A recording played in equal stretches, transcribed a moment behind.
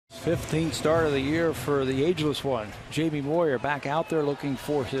15th start of the year for the ageless one. Jamie Moyer back out there looking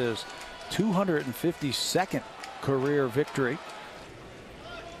for his 252nd career victory.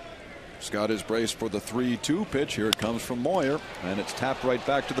 Scott is braced for the 3-2 pitch. Here it comes from Moyer, and it's tapped right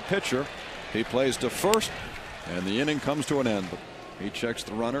back to the pitcher. He plays to first, and the inning comes to an end. He checks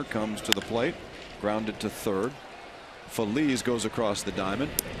the runner, comes to the plate, grounded to third. Phillies goes across the diamond,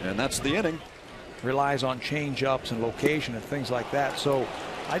 and that's the inning. Relies on change-ups and location and things like that. So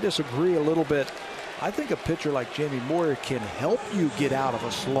I disagree a little bit. I think a pitcher like Jamie Moyer can help you get out of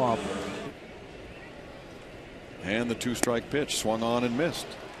a slump. And the 2-strike pitch swung on and missed.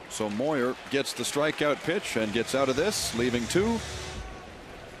 So Moyer gets the strikeout pitch and gets out of this, leaving 2.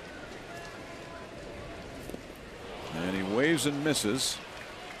 And he waves and misses,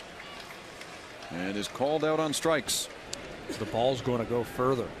 and is called out on strikes. The ball's going to go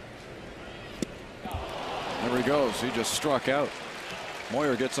further. There he goes. He just struck out.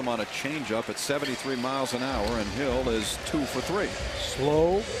 Moyer gets him on a changeup at 73 miles an hour, and Hill is 2 for 3.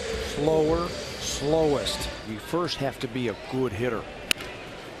 Slow, slower, slowest. You first have to be a good hitter.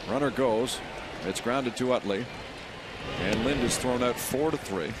 Runner goes. It's grounded to Utley, and Lind is thrown out 4 to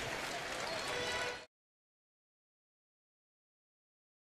 3.